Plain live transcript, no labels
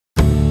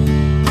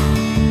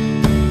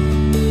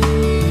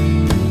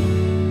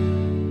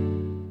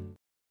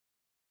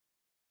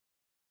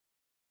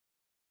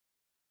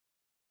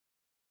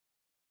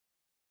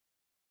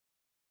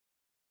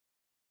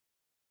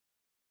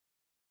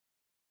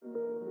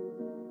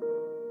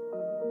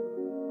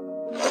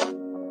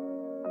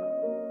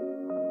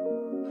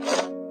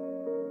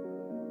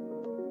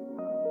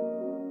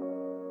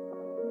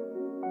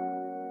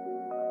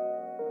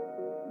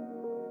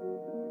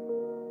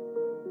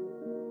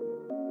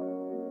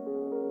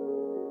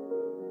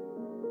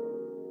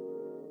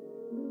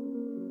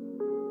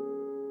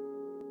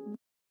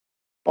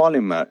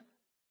polymer.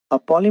 A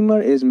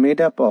polymer is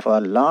made up of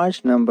a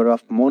large number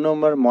of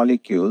monomer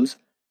molecules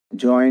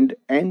joined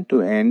end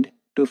to end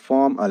to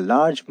form a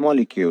large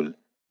molecule.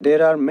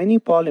 There are many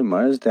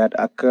polymers that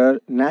occur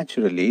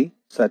naturally,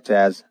 such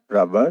as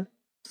rubber,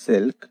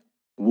 silk,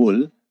 wool,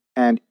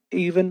 and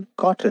even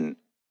cotton.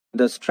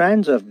 The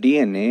strands of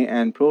DNA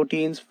and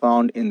proteins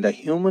found in the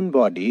human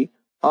body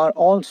are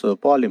also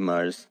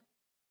polymers.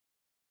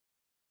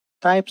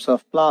 Types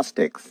of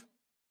plastics.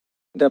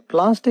 The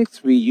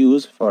plastics we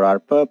use for our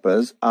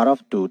purpose are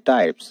of two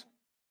types: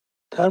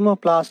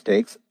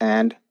 thermoplastics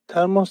and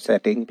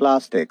thermosetting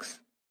plastics.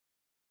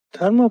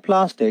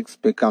 Thermoplastics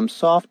become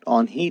soft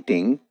on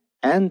heating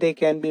and they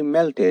can be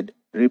melted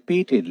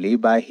repeatedly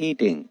by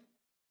heating.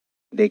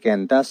 They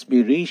can thus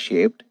be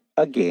reshaped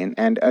again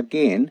and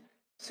again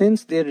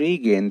since they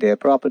regain their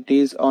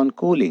properties on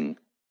cooling.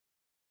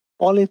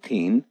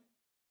 Polythene,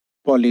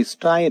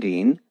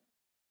 polystyrene,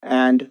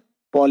 and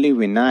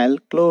polyvinyl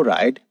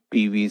chloride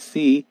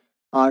 (PVC)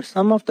 are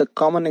some of the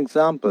common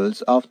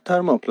examples of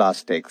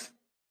thermoplastics.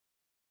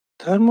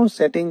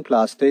 Thermosetting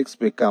plastics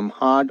become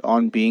hard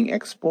on being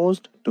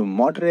exposed to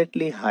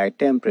moderately high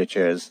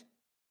temperatures.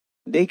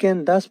 They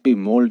can thus be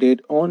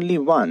molded only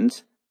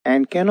once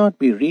and cannot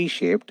be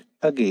reshaped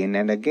again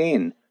and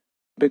again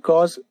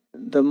because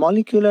the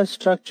molecular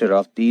structure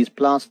of these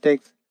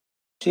plastics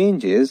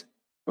changes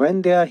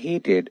when they are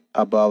heated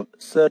above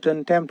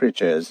certain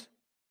temperatures.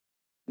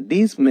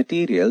 These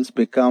materials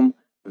become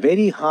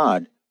very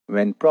hard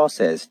when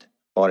processed,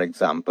 for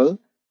example,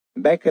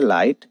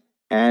 bakelite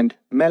and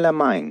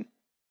melamine.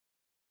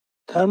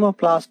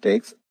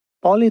 Thermoplastics.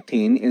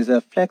 Polythene is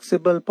a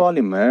flexible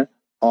polymer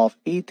of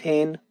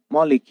ethane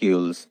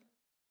molecules.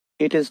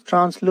 It is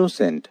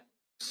translucent,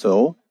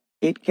 so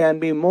it can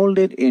be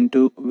molded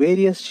into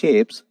various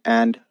shapes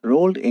and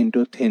rolled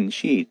into thin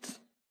sheets.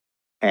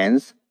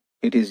 Hence,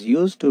 it is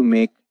used to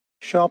make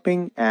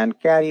shopping and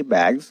carry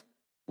bags,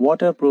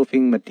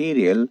 waterproofing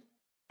material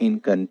in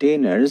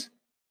containers,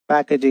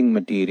 packaging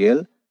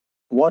material,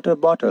 water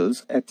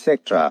bottles,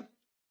 etc.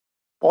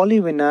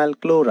 Polyvinyl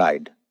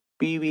chloride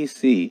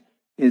 (PVC)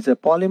 is a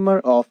polymer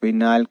of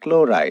vinyl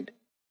chloride.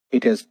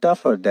 It is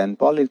tougher than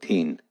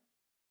polythene.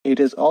 It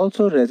is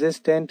also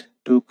resistant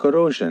to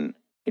corrosion.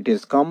 It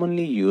is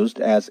commonly used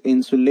as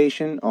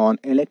insulation on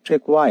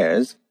electric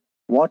wires,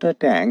 water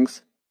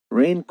tanks,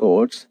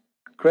 raincoats,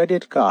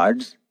 credit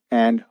cards,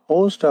 and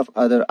host of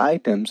other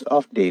items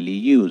of daily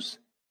use.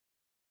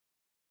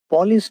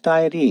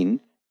 Polystyrene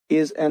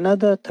is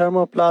another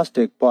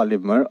thermoplastic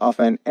polymer of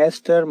an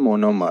ester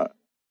monomer.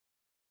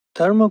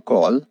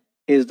 Thermocol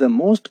is the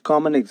most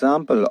common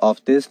example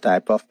of this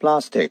type of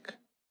plastic.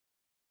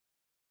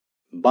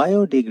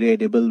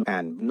 Biodegradable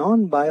and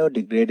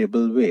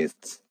non-biodegradable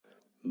wastes.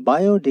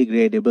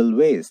 Biodegradable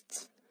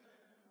wastes.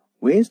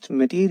 Waste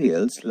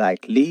materials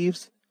like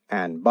leaves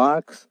and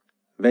barks,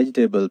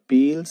 vegetable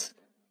peels,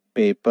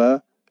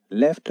 paper,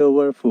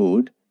 leftover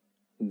food,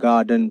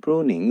 garden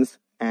prunings,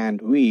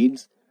 and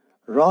weeds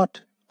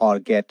rot or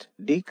get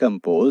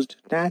decomposed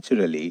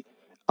naturally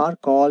are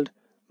called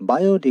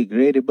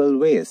biodegradable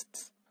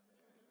wastes.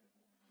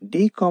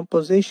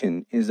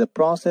 Decomposition is a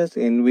process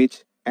in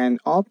which an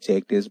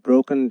object is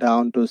broken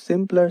down to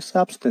simpler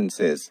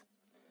substances.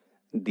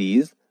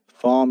 These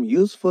form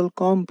useful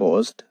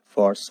compost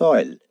for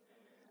soil.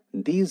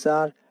 These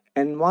are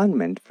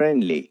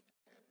environment-friendly.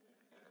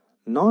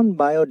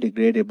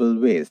 Non-biodegradable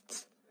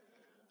wastes.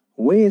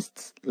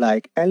 Wastes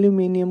like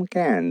aluminum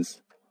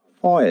cans,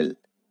 foil,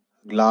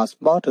 glass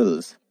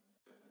bottles,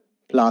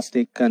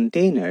 plastic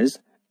containers,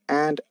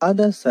 and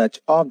other such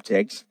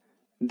objects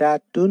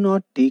that do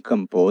not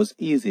decompose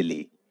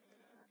easily.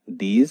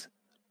 These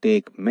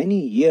take many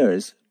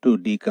years to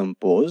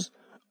decompose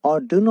or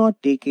do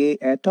not decay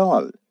at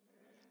all.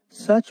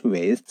 Such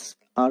wastes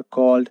are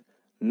called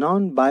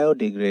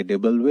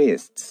non-biodegradable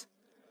wastes.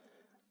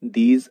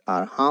 These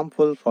are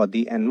harmful for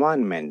the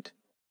environment.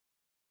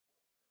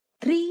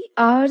 3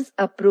 R's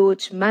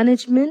approach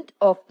management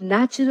of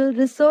natural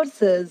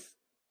resources.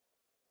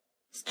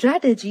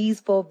 Strategies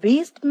for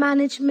waste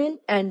management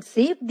and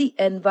save the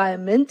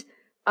environment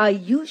are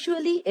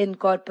usually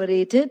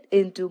incorporated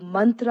into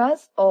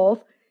mantras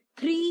of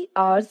 3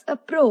 R's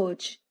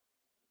approach.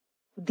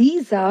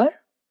 These are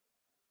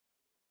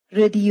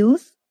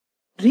reduce,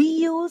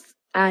 reuse,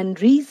 and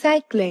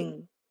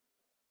recycling.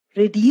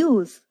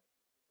 Reduce.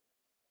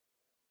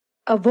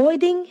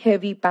 Avoiding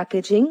heavy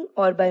packaging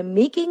or by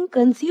making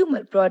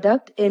consumer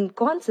product in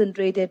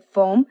concentrated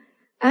form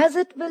as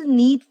it will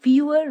need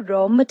fewer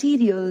raw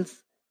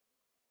materials.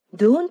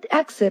 Don't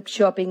accept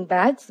shopping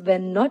bags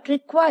when not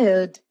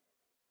required.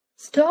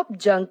 Stop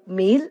junk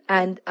mail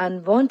and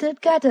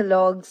unwanted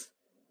catalogs.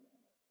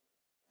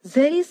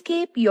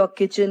 Xeriscape your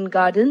kitchen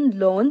garden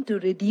lawn to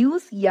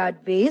reduce yard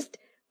waste,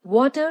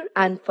 water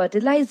and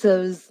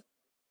fertilizers.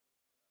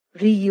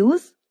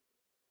 Reuse.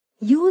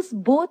 Use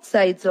both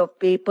sides of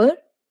paper.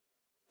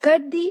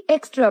 Cut the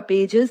extra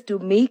pages to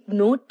make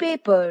note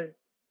paper.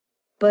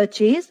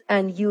 Purchase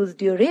and use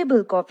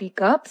durable coffee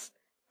cups,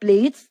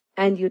 plates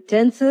and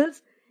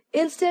utensils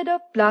instead of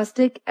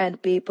plastic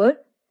and paper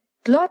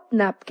cloth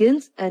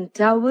napkins and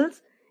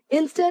towels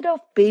instead of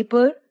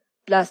paper,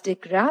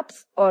 plastic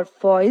wraps or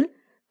foil,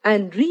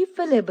 and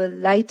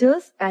refillable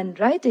lighters and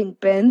writing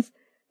pens,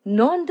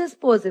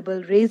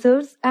 non-disposable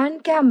razors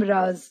and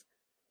cameras.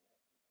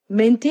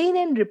 Maintain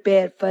and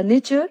repair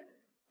furniture,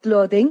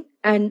 clothing,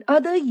 and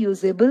other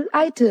usable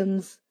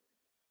items.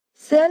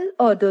 Sell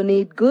or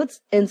donate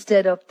goods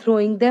instead of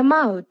throwing them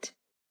out.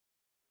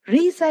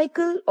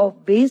 Recycle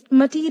of waste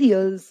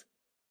materials.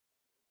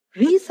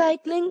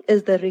 Recycling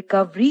is the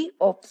recovery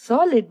of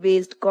solid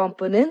waste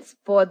components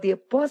for their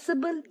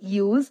possible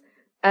use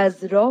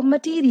as raw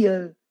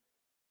material.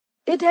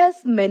 It has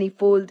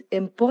manifold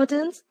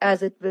importance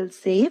as it will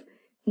save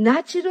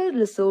natural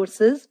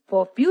resources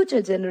for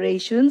future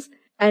generations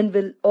and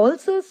will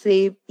also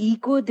save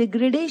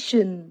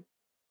eco-degradation.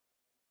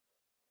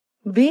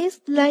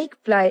 Waste like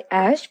fly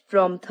ash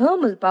from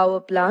thermal power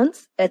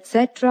plants,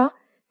 etc.,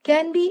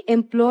 can be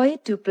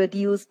employed to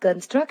produce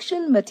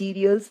construction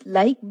materials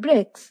like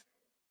bricks.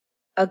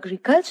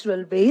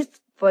 Agricultural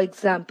waste, for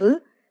example,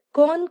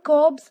 corn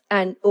cobs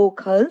and oak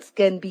hulls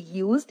can be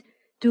used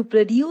to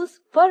produce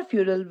fur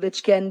fuel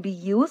which can be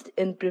used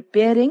in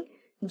preparing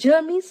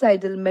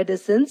germicidal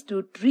medicines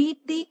to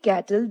treat the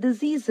cattle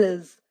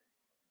diseases.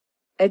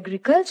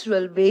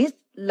 Agricultural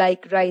waste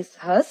like rice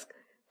husk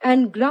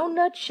and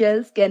groundnut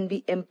shells can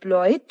be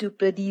employed to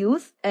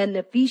produce an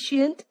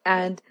efficient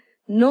and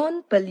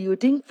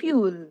non-polluting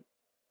fuel.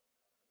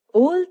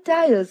 Old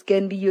tires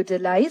can be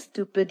utilized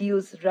to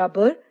produce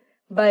rubber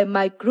by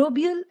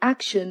microbial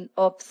action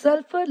of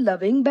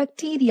sulfur-loving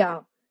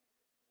bacteria.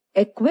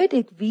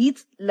 Aquatic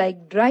weeds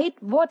like dried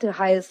water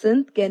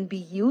hyacinth can be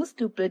used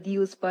to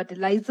produce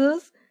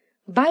fertilizers,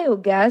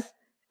 biogas,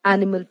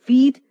 animal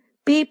feed,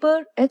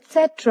 paper,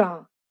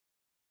 etc.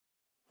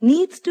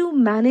 Needs to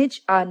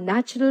manage our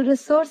natural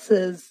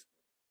resources.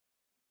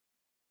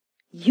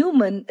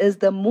 Human is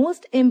the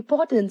most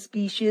important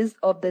species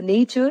of the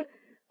nature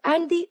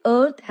and the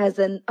earth has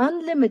an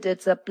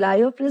unlimited supply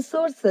of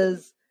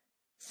resources.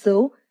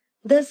 So,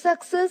 the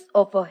success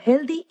of a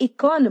healthy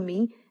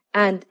economy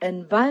and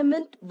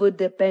environment would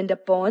depend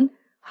upon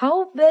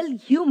how well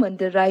human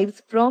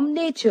derives from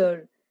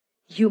nature.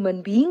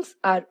 Human beings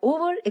are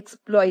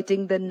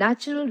over-exploiting the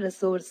natural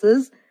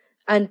resources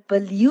and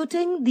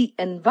polluting the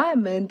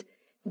environment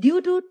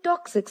due to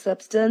toxic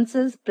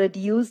substances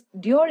produced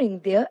during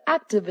their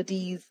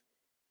activities.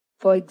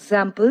 For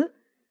example,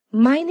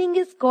 mining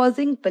is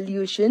causing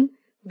pollution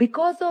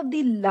because of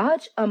the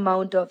large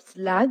amount of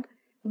slag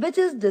which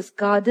is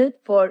discarded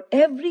for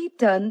every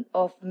ton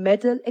of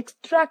metal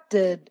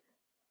extracted.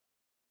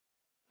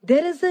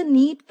 There is a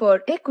need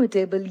for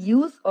equitable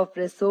use of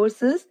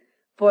resources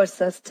for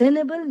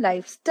sustainable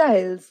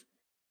lifestyles.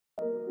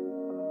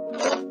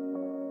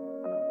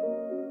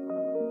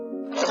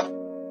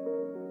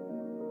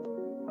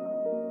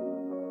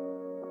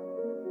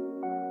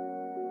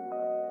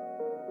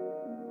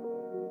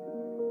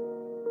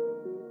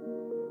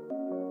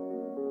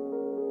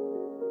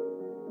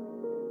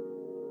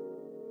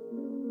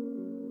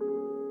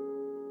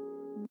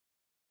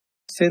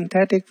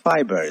 Synthetic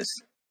fibers.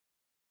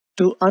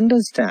 To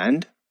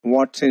understand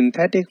what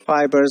synthetic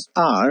fibers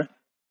are,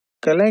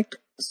 collect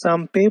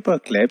some paper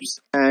clips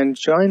and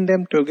join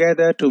them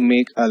together to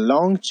make a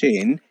long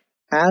chain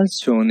as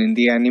shown in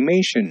the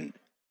animation.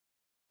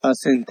 A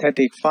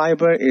synthetic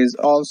fiber is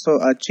also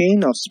a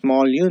chain of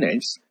small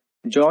units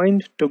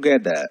joined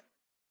together.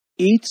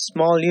 Each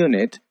small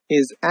unit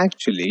is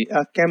actually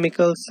a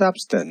chemical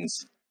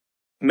substance.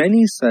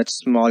 Many such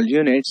small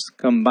units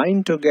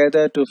combine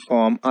together to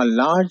form a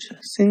large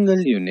single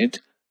unit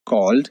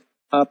called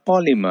a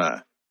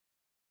polymer.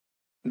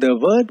 The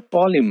word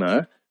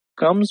polymer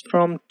comes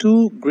from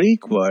two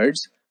Greek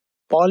words,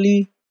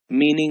 poly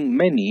meaning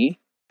many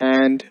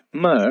and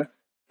mer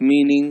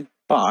meaning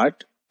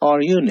part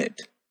or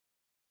unit.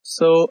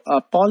 So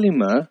a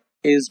polymer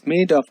is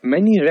made of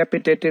many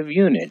repetitive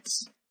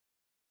units.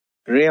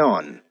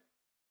 Rayon.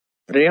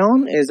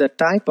 Rayon is a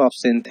type of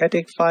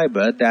synthetic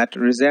fiber that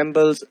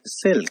resembles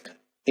silk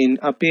in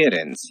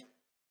appearance.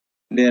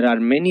 There are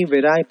many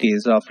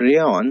varieties of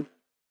rayon,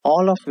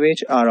 all of which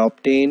are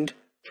obtained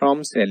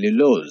from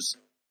cellulose.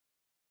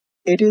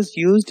 It is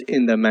used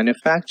in the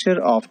manufacture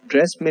of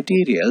dress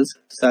materials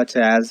such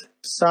as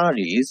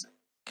saris,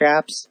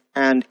 caps,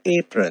 and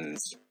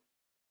aprons.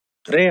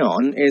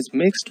 Rayon is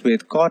mixed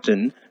with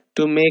cotton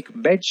to make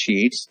bed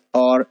sheets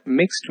or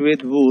mixed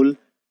with wool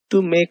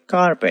to make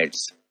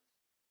carpets.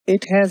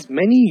 It has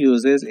many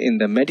uses in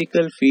the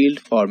medical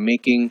field for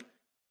making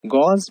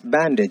gauze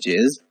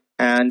bandages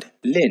and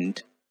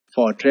lint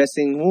for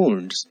dressing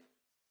wounds.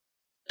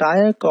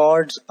 Tire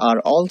cords are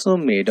also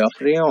made of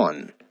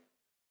rayon.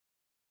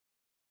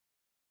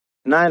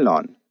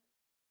 Nylon.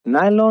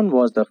 Nylon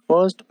was the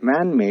first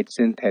man-made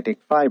synthetic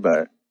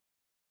fiber.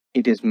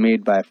 It is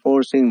made by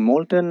forcing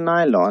molten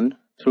nylon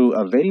through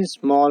a very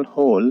small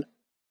hole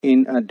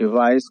in a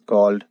device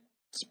called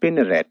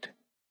spinneret.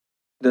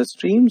 The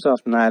streams of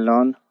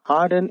nylon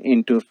harden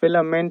into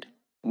filament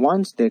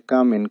once they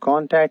come in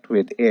contact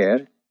with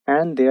air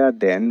and they are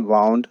then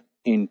wound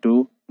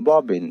into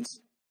bobbins.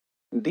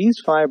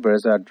 These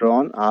fibers are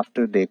drawn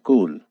after they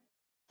cool.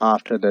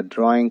 After the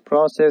drawing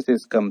process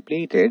is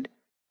completed,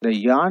 the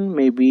yarn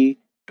may be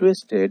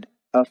twisted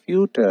a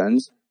few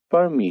turns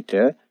per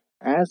meter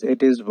as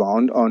it is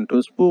wound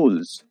onto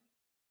spools.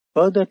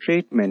 Further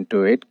treatment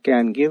to it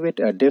can give it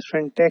a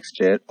different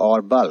texture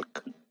or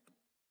bulk.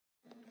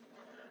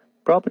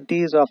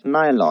 Properties of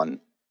nylon.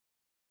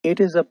 It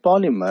is a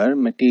polymer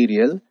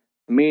material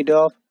made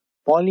of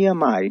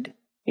polyamide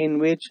in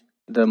which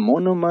the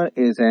monomer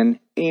is an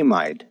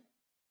amide.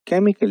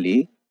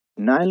 Chemically,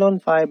 nylon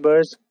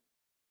fibers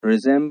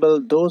resemble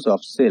those of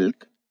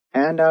silk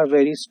and are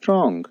very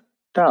strong,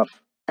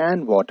 tough,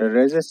 and water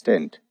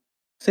resistant.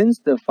 Since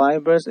the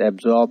fibers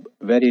absorb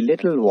very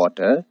little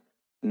water,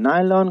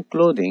 nylon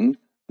clothing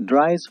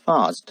dries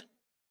fast.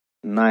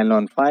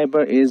 Nylon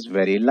fiber is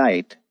very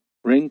light,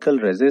 wrinkle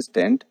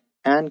resistant,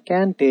 and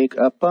can take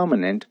a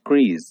permanent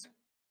crease.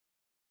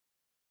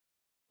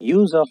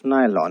 Use of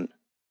nylon.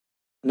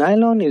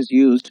 Nylon is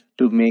used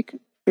to make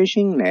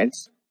fishing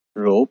nets,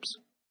 ropes,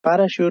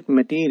 parachute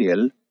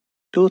material,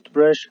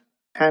 toothbrush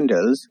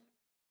handles,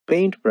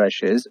 paint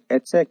brushes,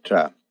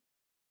 etc.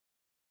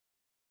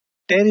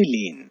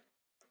 Terylene.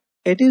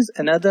 It is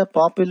another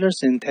popular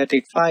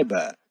synthetic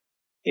fiber.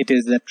 It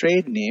is the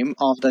trade name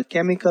of the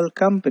chemical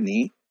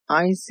company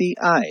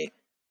ICI,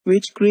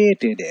 which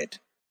created it.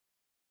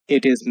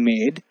 It is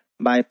made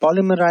by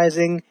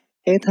polymerizing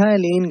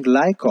ethylene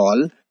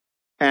glycol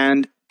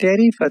and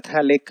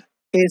terephthalic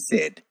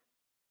acid.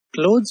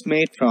 Clothes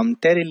made from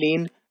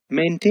terylene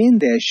maintain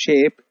their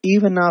shape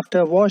even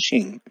after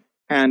washing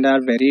and are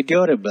very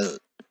durable.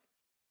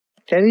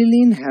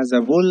 Terylene has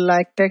a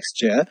wool-like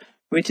texture,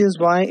 which is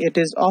why it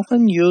is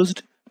often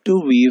used to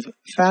weave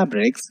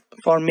fabrics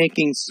for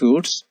making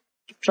suits,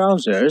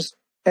 trousers,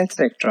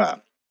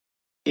 etc.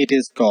 It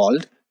is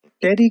called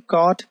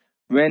terrycot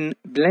when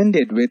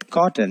blended with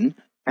cotton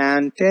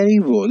and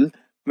terrywool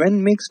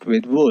when mixed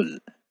with wool.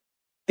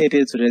 It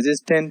is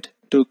resistant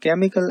to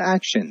chemical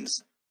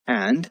actions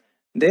and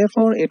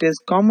therefore it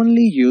is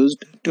commonly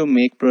used to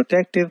make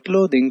protective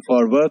clothing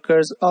for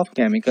workers of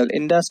chemical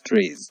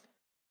industries.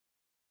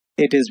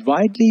 It is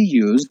widely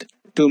used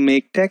to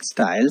make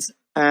textiles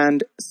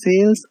and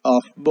sails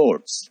of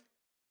boats.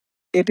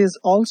 It is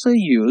also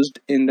used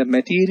in the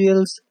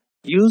materials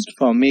used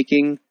for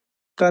making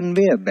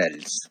conveyor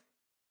belts.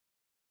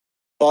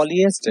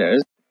 Polyester.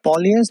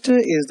 Polyester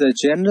is the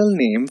general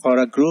name for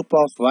a group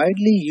of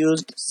widely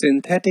used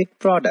synthetic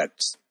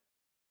products.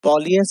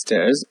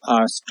 Polyesters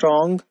are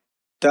strong,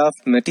 tough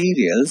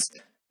materials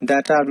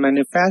that are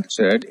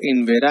manufactured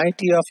in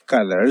variety of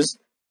colors,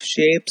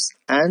 shapes,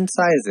 and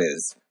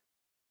sizes.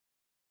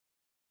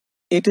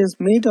 It is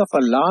made of a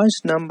large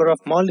number of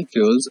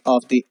molecules of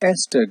the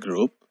ester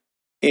group,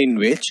 in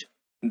which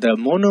the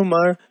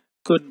monomer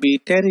could be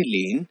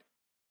terylene,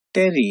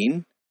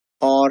 terene,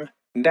 or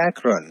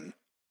dacron.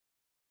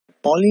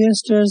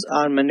 Polyesters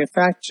are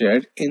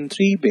manufactured in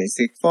three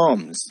basic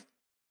forms: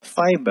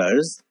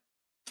 fibers,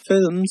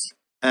 films,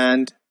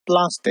 and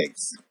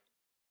plastics.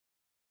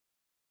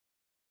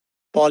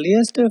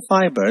 Polyester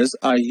fibers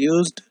are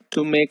used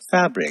to make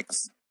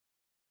fabrics.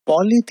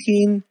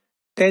 Polythene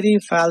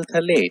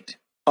terephthalate,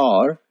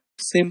 or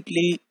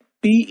simply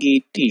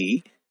PET,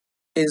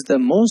 is the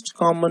most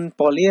common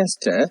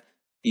polyester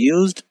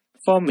used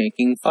for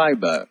making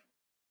fiber.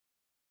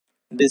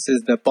 This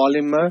is the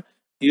polymer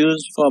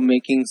used for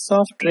making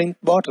soft drink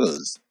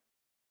bottles.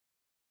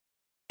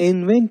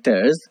 In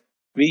winters,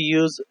 we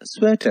use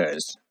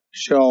sweaters,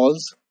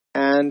 shawls,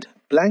 and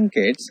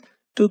blankets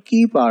to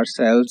keep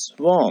ourselves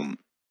warm.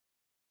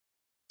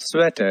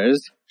 Sweaters,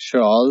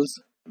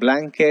 shawls,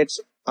 blankets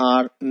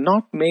are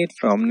not made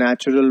from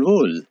natural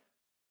wool,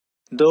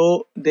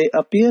 though they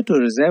appear to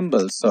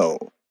resemble so.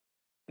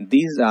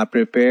 These are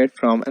prepared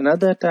from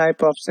another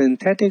type of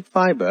synthetic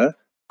fiber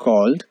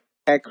called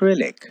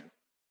acrylic.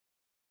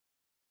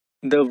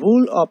 The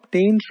wool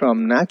obtained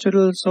from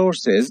natural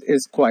sources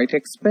is quite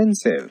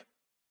expensive,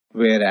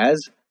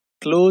 whereas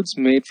clothes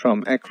made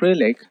from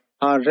acrylic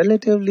are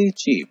relatively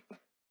cheap.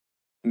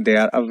 They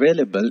are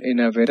available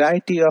in a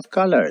variety of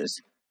colors.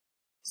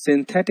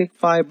 Synthetic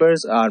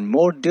fibers are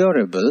more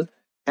durable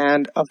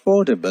and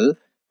affordable,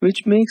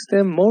 which makes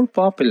them more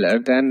popular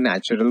than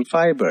natural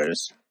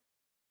fibers.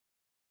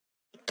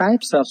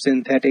 Types of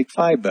synthetic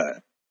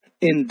fiber.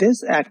 In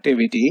this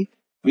activity,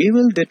 we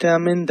will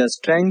determine the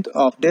strength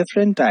of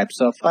different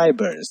types of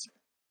fibers.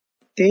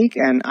 Take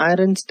an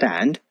iron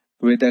stand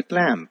with a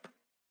clamp.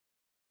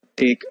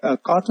 Take a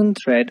cotton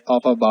thread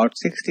of about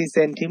 60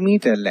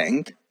 cm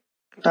length,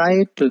 tie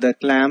it to the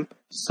clamp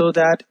so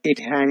that it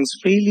hangs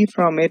freely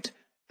from it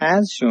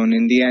as shown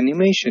in the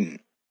animation.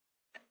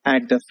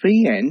 At the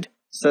free end,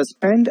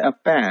 suspend a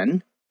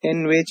pan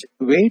in which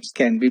weights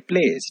can be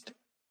placed.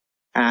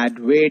 Add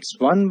weights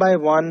one by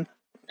one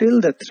till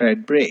the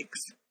thread breaks.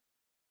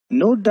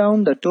 Note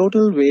down the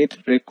total weight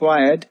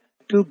required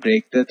to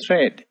break the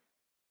thread.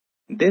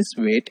 This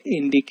weight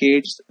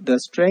indicates the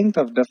strength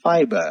of the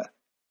fiber.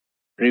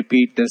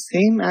 Repeat the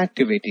same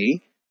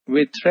activity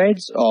with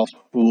threads of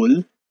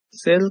wool,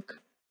 silk,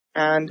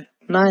 and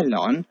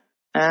nylon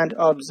and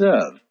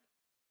observe.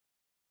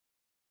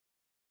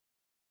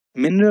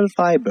 Mineral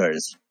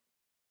fibers.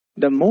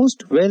 The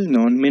most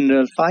well-known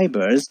mineral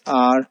fibers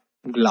are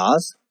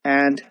glass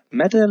and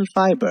metal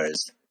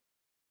fibers.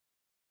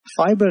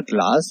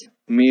 Fiberglass,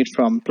 made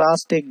from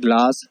plastic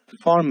glass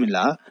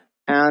formula,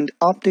 and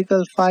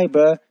optical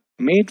fiber,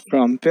 made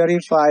from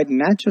purified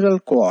natural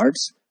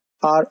quartz,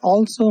 are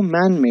also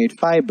man-made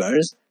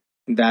fibers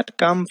that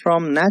come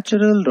from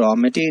natural raw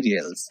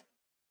materials.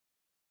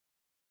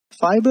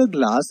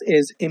 Fiberglass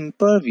is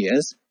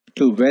impervious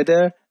to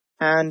weather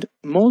and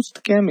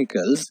most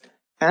chemicals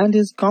and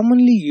is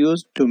commonly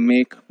used to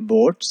make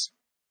boats,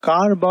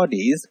 car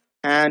bodies,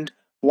 and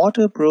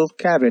waterproof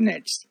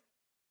cabinets.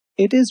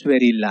 It is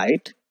very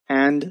light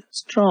and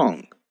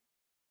strong.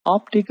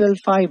 Optical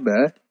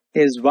fiber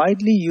is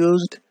widely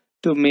used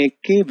to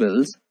make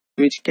cables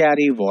which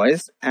carry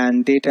voice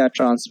and data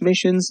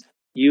transmissions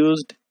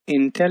used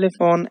in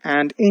telephone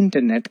and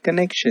internet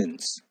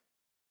connections.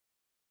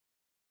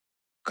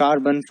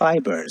 Carbon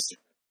fibers.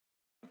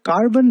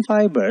 Carbon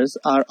fibers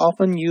are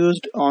often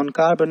used on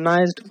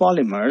carbonized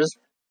polymers,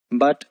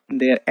 but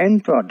their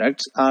end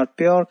products are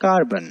pure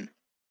carbon.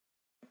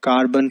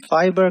 Carbon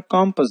fiber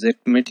composite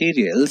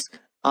materials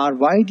are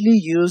widely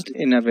used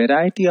in a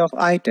variety of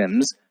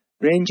items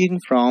ranging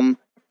from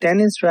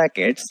tennis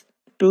rackets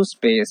to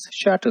space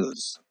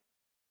shuttles.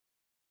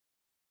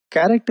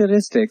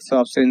 Characteristics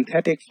of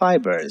synthetic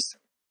fibers.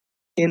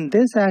 In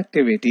this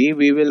activity,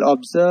 we will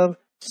observe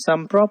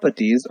some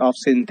properties of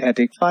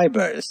synthetic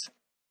fibers.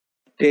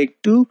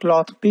 Take two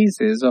cloth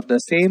pieces of the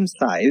same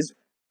size,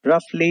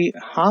 roughly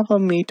half a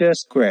meter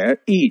square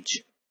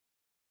each.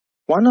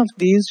 One of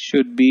these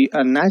should be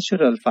a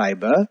natural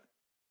fiber,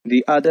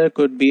 the other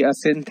could be a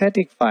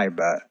synthetic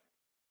fiber.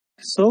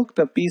 Soak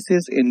the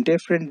pieces in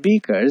different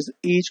beakers,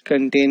 each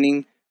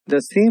containing the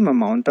same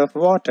amount of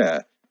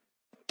water.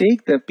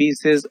 Take the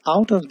pieces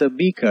out of the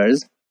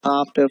beakers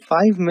after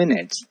 5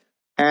 minutes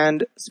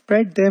and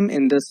spread them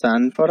in the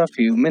sun for a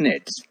few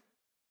minutes.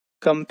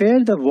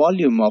 Compare the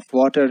volume of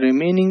water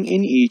remaining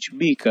in each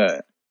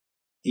beaker.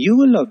 You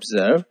will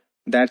observe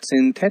that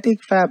synthetic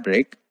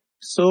fabric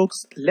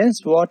soaks less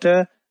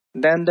water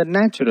than the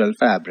natural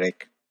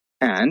fabric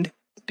and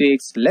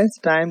takes less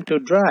time to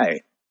dry.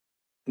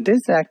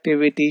 This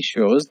activity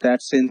shows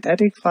that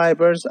synthetic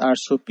fibers are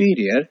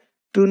superior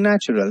to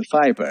natural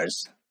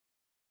fibers.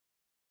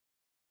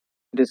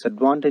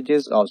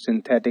 Disadvantages of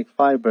synthetic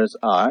fibers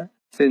are: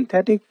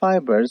 synthetic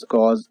fibers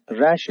cause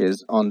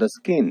rashes on the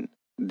skin.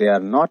 They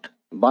are not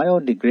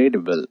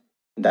biodegradable,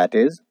 that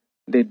is,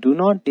 they do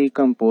not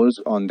decompose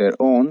on their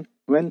own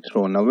when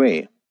thrown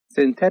away.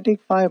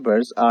 Synthetic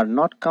fibers are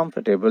not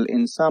comfortable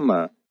in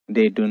summer.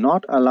 They do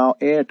not allow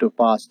air to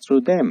pass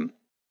through them.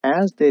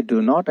 As they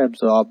do not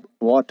absorb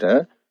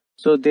water,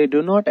 so they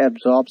do not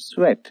absorb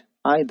sweat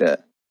either.